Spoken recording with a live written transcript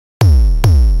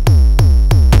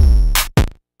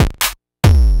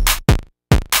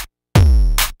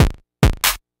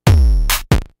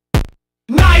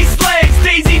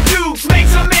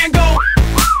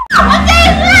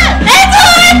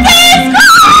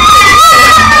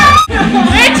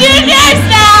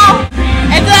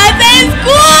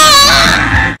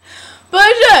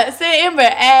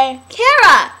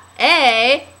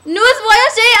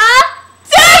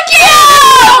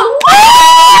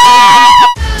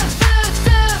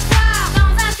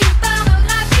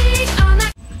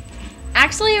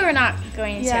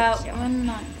Yeah, tip. we're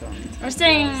not going to. We're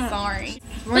saying Sorry.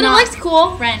 But it looks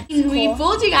cool. Friend. We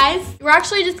fooled you guys. We're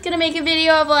actually just gonna make a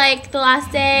video of like the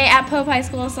last day at Pope High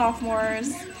School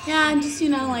sophomores. Yeah, and just, you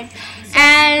know, like.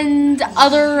 And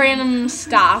other random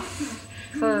stuff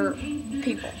for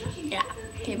people. Yeah.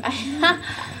 Okay, bye.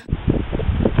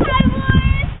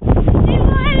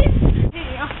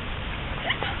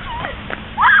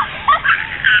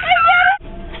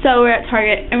 So we're at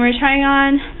Target and we're trying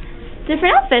on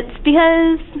different outfits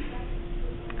because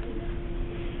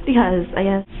I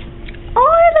guess. Oh,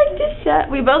 I like this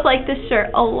shirt. We both like this shirt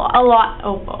a lot.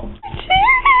 Oh, whoa.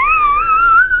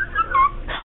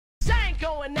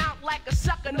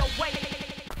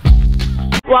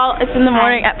 Well, it's in the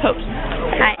morning at Pope's.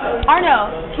 Hi.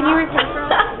 Arno, can you record for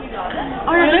us?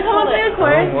 Arno, can you come up and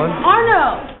record?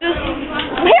 Arno!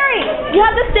 Harry, you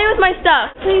have to stay with my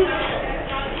stuff. Please.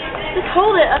 Just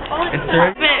hold it. That's all it's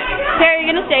Harry, you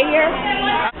gonna stay here?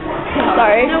 I'm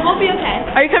sorry. No, we'll be okay.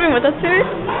 Are you coming with us, Harry?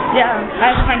 Yeah,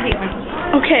 I have to find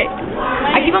Caitlin. Okay.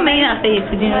 I keep on making that face.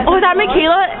 Did you know? Oh, is that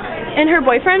Michaela and her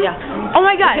boyfriend? Yeah. Oh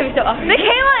my god.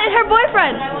 Michaela and her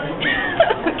boyfriend.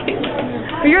 Okay.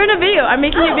 You're in a video. I'm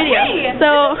making a video. Hey,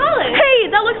 so, hey,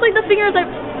 that looks like the fingers I...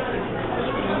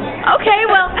 Okay,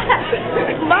 well,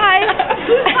 bye.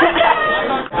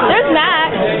 There's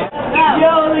Matt.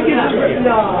 Yo, look at this.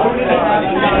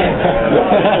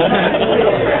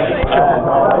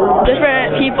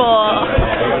 Different people.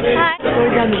 Hi.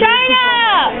 China!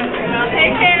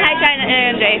 Hi, China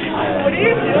and Jake. What are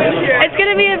you doing here? It's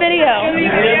gonna be a video.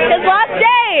 It's last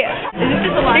day.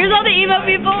 Here's all the emo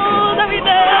people that we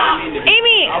did.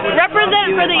 Amy,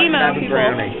 represent for the emo people.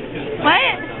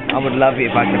 What? I would love it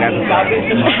if I could have it.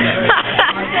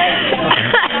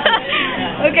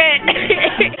 Okay.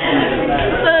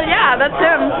 So yeah, that's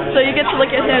him. So you get to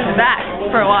look at his back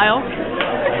for a while.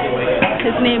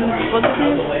 His name, what's his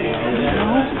name?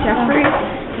 Jeffrey?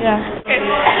 Yeah. Okay.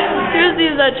 Here's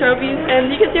these trophies,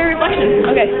 and you can see a reflection.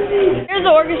 Okay. Here's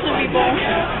the orchestra people.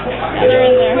 Yeah,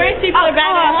 they're in there. Great people are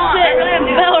badass.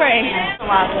 Bell ring.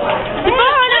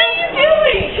 What are you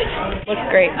doing? Looks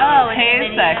great. Oh, hey,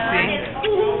 sexy.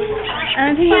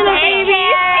 And he's a baby.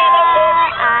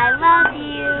 I love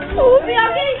you.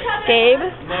 Gabe,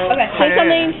 say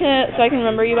something so I can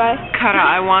remember you by. Kara,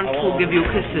 I want to give you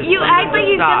kisses. You act like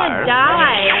you're gonna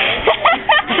die.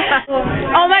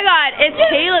 Oh my god, it's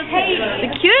Caleb, the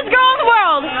cutest girl in the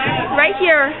world. Right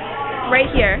here. Right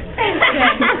here.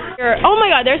 Oh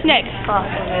my god, there's Nick.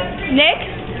 Nick?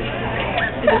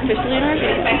 Is officially in our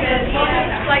video.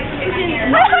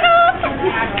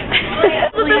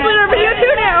 It's officially in our video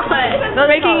too now. They're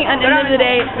making an end of the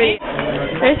day video.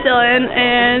 They're still in,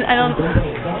 and I don't...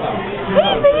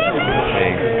 Hey, baby!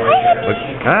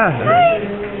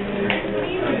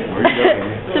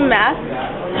 Some math.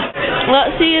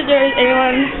 Let's see if there's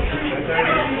anyone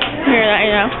here that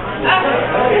you know.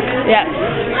 Yeah.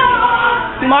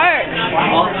 Mark! You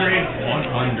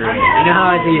know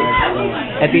how at the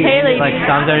end, it, like,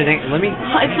 sums everything? Let me...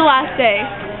 It's the last day.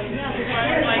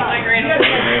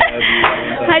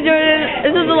 Hi, Jordan.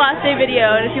 This is the last day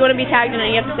video, and if you want to be tagged in it,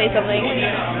 you have to say something.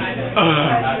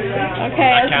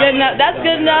 Okay, that's good enough. That's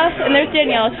good enough. And there's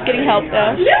Danielle. She's getting help,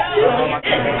 though.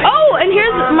 Oh, and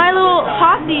here's my little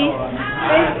posse.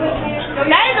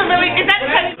 That is a little. Is that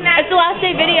It's the last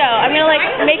day video. I'm gonna like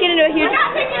make it into a huge.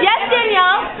 Yes,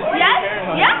 Danielle. Yes.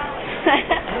 Yeah.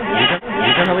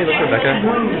 You can help me look for Becca?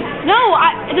 No,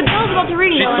 the bell's about to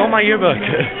ring. She stole my yearbook.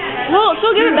 No,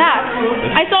 she'll give it back.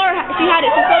 I saw her. She had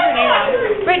it. She spelled her name out.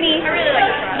 Brittany. I really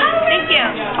like this one. Thank you.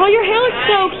 Oh, your hair looks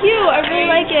so cute. I really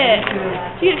like it.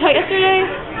 Did you get it cut yesterday?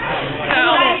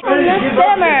 No.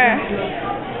 Summer.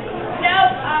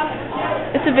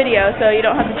 It's a video, so you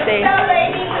don't have to stay. Where's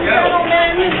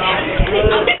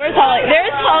Holly?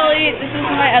 There's Holly. This is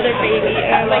my other baby.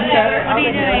 I love her. What are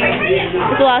you doing?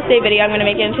 It's the last day video. I'm gonna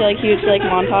make it into like huge like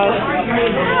montage.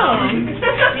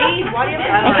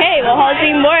 Okay, well Holly's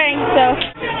being boring, so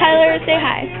Tyler, say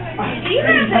hi.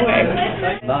 Okay.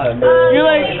 You're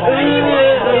like.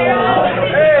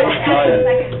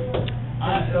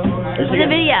 It's a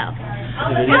video.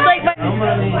 It's like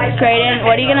Graydon,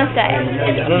 what are you gonna say?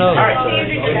 I don't know.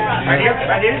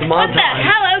 What the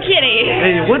Hello Kitty?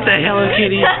 Hey, what the Hello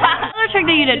Kitty? Another trick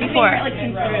that you did before.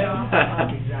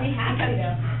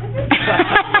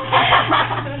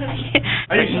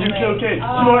 Are you okay? You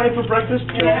know what I had for breakfast?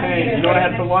 Okay. You know what I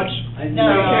had for lunch? No.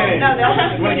 Okay.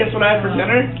 You want to guess what I had for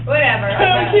dinner? Whatever.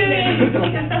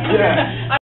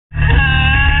 Yeah.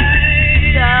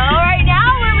 So right now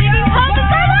we're leaving home to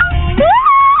start off.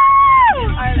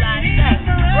 Our last day.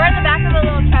 We're in the back of a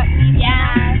little truck.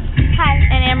 Yeah. Hi.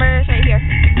 And Amber's right here.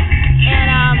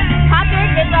 And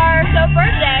Patrick is our chauffeur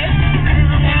today.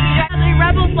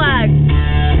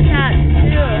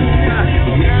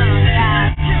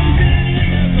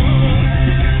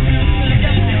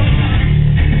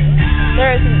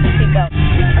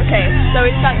 So we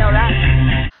just gotta know that.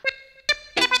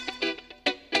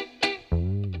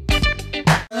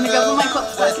 I'm gonna go put my cup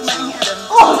back in my hand.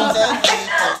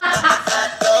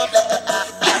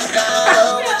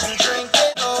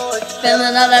 Fill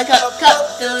another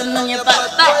cup, filling in your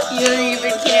butt. You don't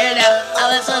even care now.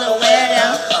 I was sort of wear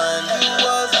now.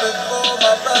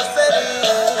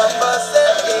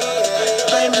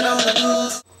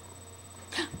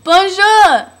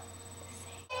 Bonjour!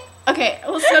 Okay,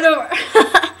 let's start over.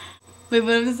 Wait,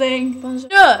 what am I saying?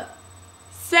 Bonjour.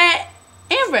 C'est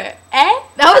Amber. Eh?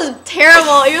 That was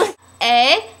terrible. You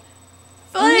eh?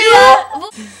 Bonjour.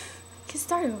 Okay,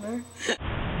 start over.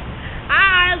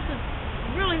 Ah, this is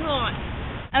really hot.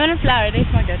 I'm in a flower. They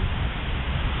smell good.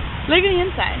 Look at the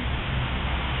inside.